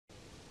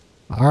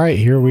Alright,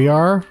 here we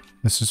are.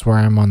 This is where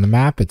I'm on the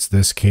map. It's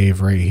this cave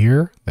right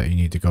here that you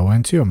need to go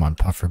into. I'm on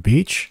Puffer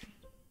Beach.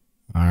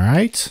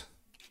 Alright.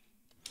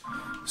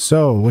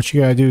 So, what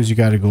you gotta do is you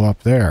gotta go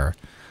up there.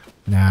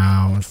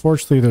 Now,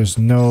 unfortunately, there's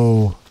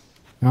no...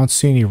 I don't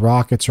see any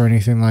rockets or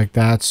anything like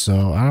that,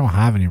 so I don't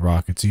have any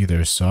rockets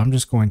either, so I'm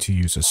just going to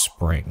use a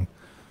spring.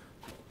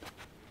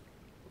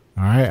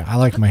 Alright, I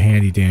like my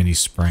handy dandy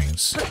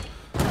springs.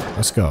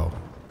 Let's go.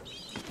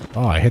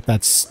 Oh, I hit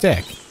that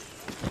stick.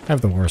 I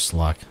have the worst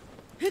luck.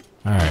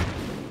 Alright.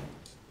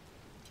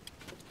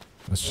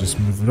 Let's just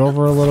move it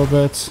over a little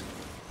bit.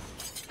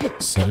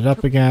 Set it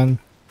up again.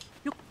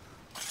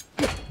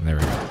 And there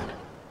we go.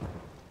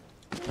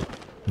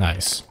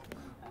 Nice.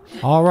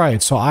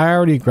 Alright, so I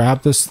already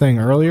grabbed this thing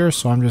earlier,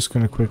 so I'm just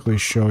going to quickly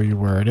show you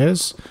where it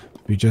is.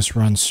 If you just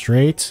run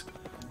straight,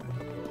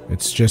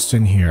 it's just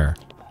in here.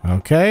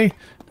 Okay?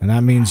 And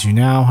that means you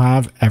now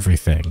have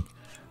everything.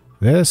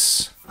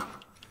 This,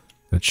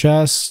 the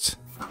chest,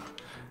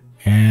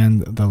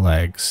 and the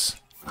legs.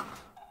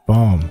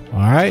 Boom.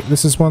 Alright,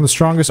 this is one of the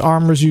strongest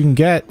armors you can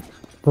get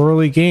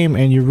early game,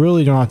 and you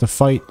really don't have to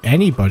fight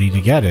anybody to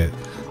get it.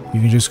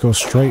 You can just go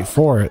straight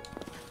for it.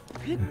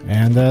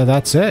 And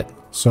that's it.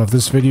 So if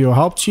this video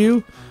helped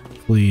you,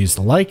 please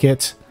like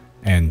it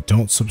and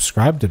don't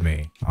subscribe to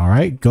me.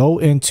 Alright, go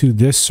into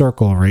this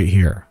circle right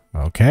here.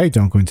 Okay,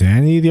 don't go into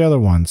any of the other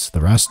ones.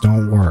 The rest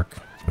don't work.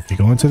 If you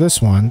go into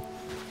this one,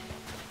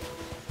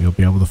 you'll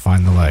be able to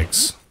find the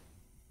legs.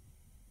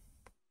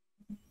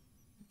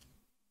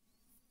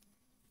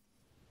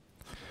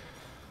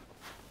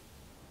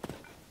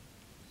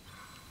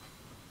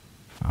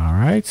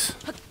 Alright.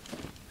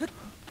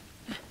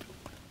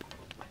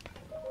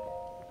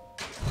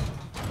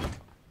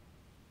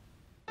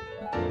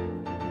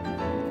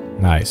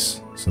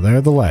 Nice. So there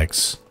are the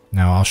legs.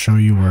 Now I'll show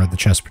you where the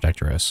chest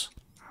protector is.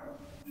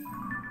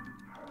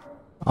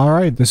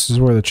 Alright, this is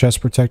where the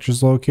chest protector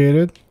is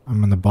located.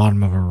 I'm in the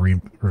bottom of a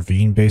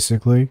ravine,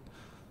 basically.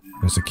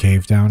 There's a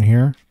cave down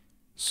here.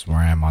 This is where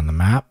I am on the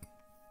map.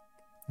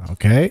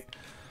 Okay.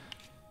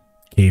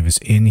 Cave is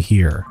in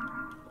here.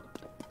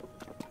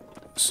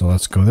 So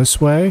let's go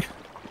this way.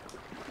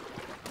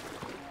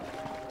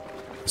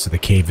 So the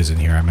cave is in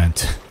here. I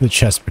meant the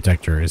chest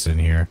protector is in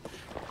here.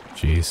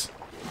 Jeez.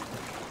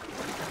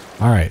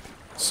 Alright,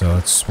 so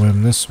let's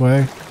swim this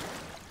way.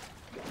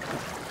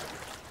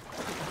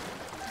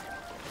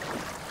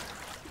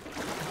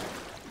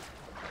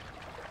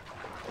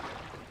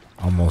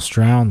 Almost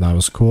drowned, that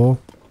was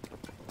cool.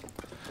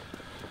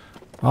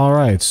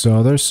 Alright,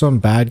 so there's some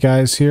bad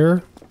guys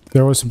here.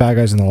 There was some bad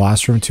guys in the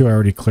last room too, I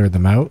already cleared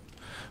them out.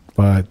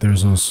 But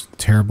there's those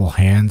terrible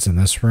hands in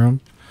this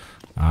room.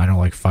 I don't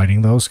like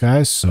fighting those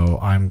guys, so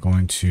I'm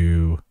going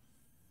to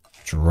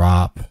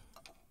drop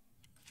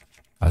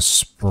a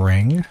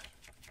spring.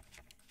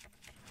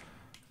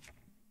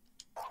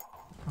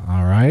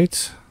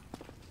 Alright.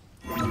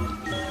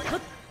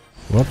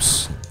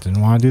 Whoops,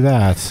 didn't want to do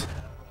that.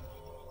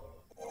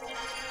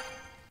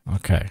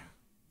 Okay.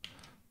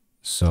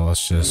 So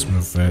let's just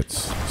move it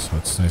so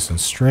it's nice and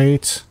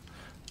straight.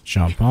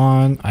 Jump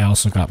on. I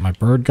also got my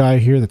bird guy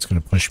here that's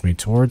going to push me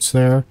towards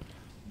there.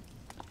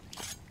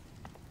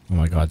 Oh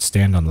my god,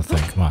 stand on the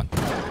thing, come on.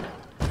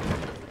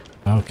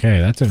 Okay,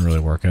 that didn't really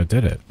work out,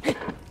 did it?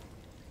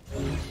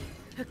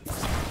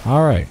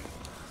 Alright.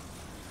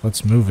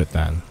 Let's move it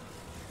then.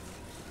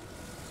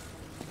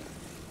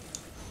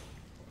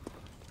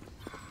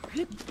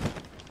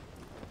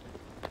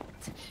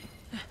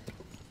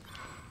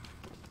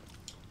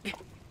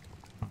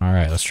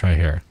 Alright, let's try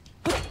here.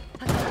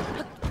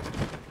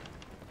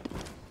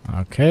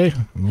 Okay,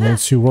 I'm a little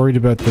too worried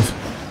about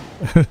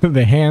the,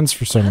 the hands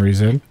for some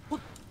reason. Oh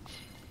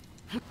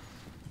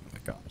my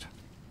god.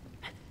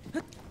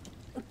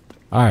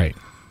 Alright.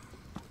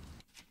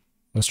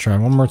 Let's try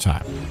one more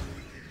time.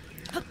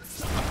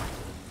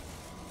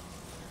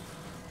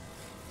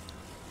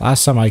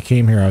 Last time I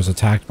came here, I was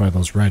attacked by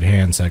those red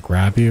hands that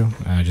grab you,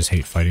 and I just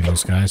hate fighting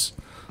those guys.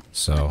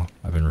 So,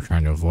 I've been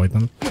trying to avoid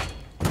them.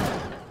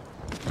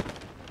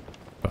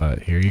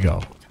 But here you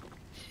go.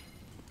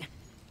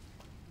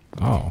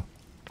 Oh.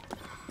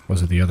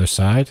 Was it the other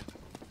side?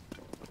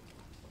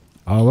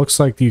 Oh, it looks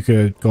like you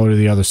could go to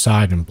the other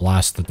side and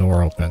blast the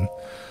door open.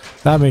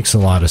 That makes a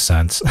lot of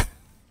sense.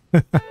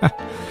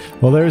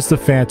 Well, there's the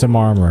phantom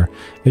armor.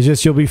 It's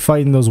just you'll be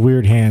fighting those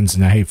weird hands,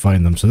 and I hate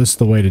fighting them. So this is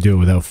the way to do it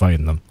without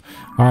fighting them.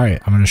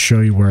 Alright, I'm going to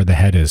show you where the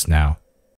head is now.